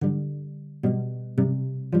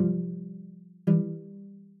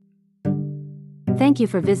Thank you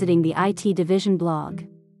for visiting the IT Division blog.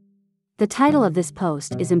 The title of this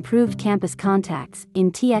post is Improved Campus Contacts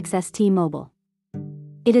in TXST Mobile.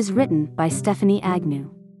 It is written by Stephanie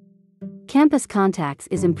Agnew. Campus Contacts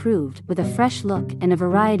is improved with a fresh look and a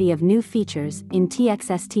variety of new features in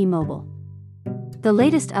TXST Mobile. The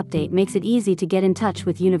latest update makes it easy to get in touch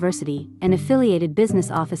with university and affiliated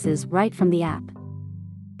business offices right from the app.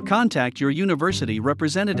 Contact your university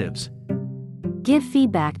representatives. Give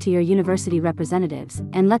feedback to your university representatives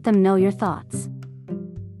and let them know your thoughts.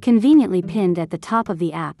 Conveniently pinned at the top of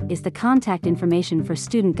the app is the contact information for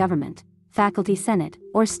student government, faculty senate,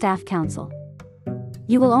 or staff council.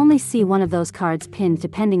 You will only see one of those cards pinned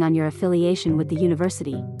depending on your affiliation with the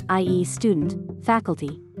university, i.e. student,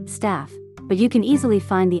 faculty, staff, but you can easily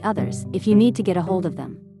find the others if you need to get a hold of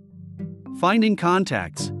them. Finding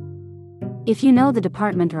contacts. If you know the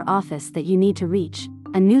department or office that you need to reach,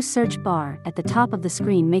 a new search bar at the top of the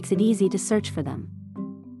screen makes it easy to search for them.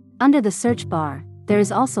 Under the search bar, there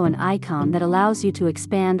is also an icon that allows you to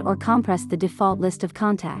expand or compress the default list of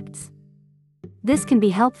contacts. This can be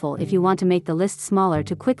helpful if you want to make the list smaller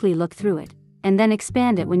to quickly look through it, and then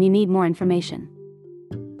expand it when you need more information.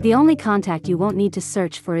 The only contact you won't need to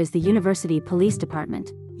search for is the University Police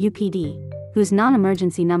Department, UPD, whose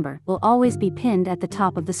non-emergency number will always be pinned at the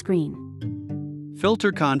top of the screen.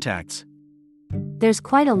 Filter contacts. There's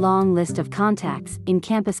quite a long list of contacts in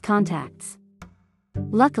Campus Contacts.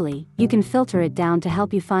 Luckily, you can filter it down to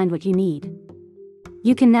help you find what you need.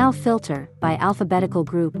 You can now filter by alphabetical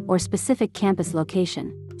group or specific campus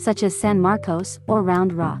location, such as San Marcos or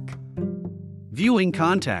Round Rock. Viewing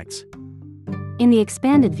contacts. In the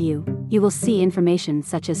expanded view, you will see information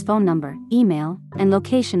such as phone number, email, and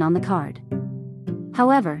location on the card.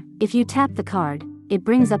 However, if you tap the card, it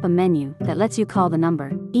brings up a menu that lets you call the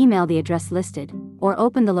number, email the address listed, or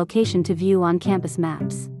open the location to view on campus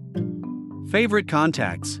maps. Favorite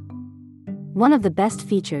contacts. One of the best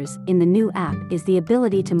features in the new app is the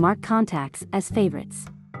ability to mark contacts as favorites.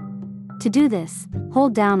 To do this,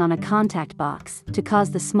 hold down on a contact box to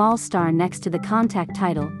cause the small star next to the contact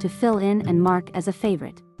title to fill in and mark as a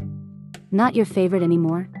favorite. Not your favorite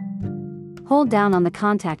anymore? Hold down on the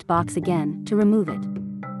contact box again to remove it.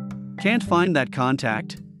 Can't find that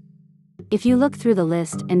contact? If you look through the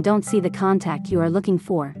list and don't see the contact you are looking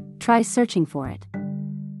for, try searching for it.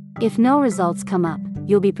 If no results come up,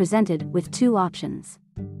 you'll be presented with two options.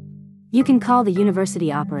 You can call the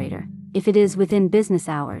university operator, if it is within business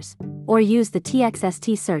hours, or use the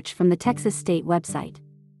TXST search from the Texas State website.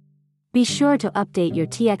 Be sure to update your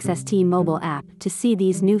TXST mobile app to see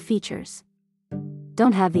these new features.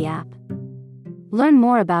 Don't have the app? Learn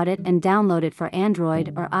more about it and download it for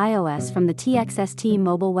Android or iOS from the TXST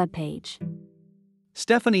mobile webpage.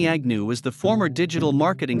 Stephanie Agnew is the former digital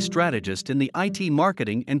marketing strategist in the IT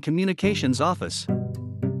Marketing and Communications Office.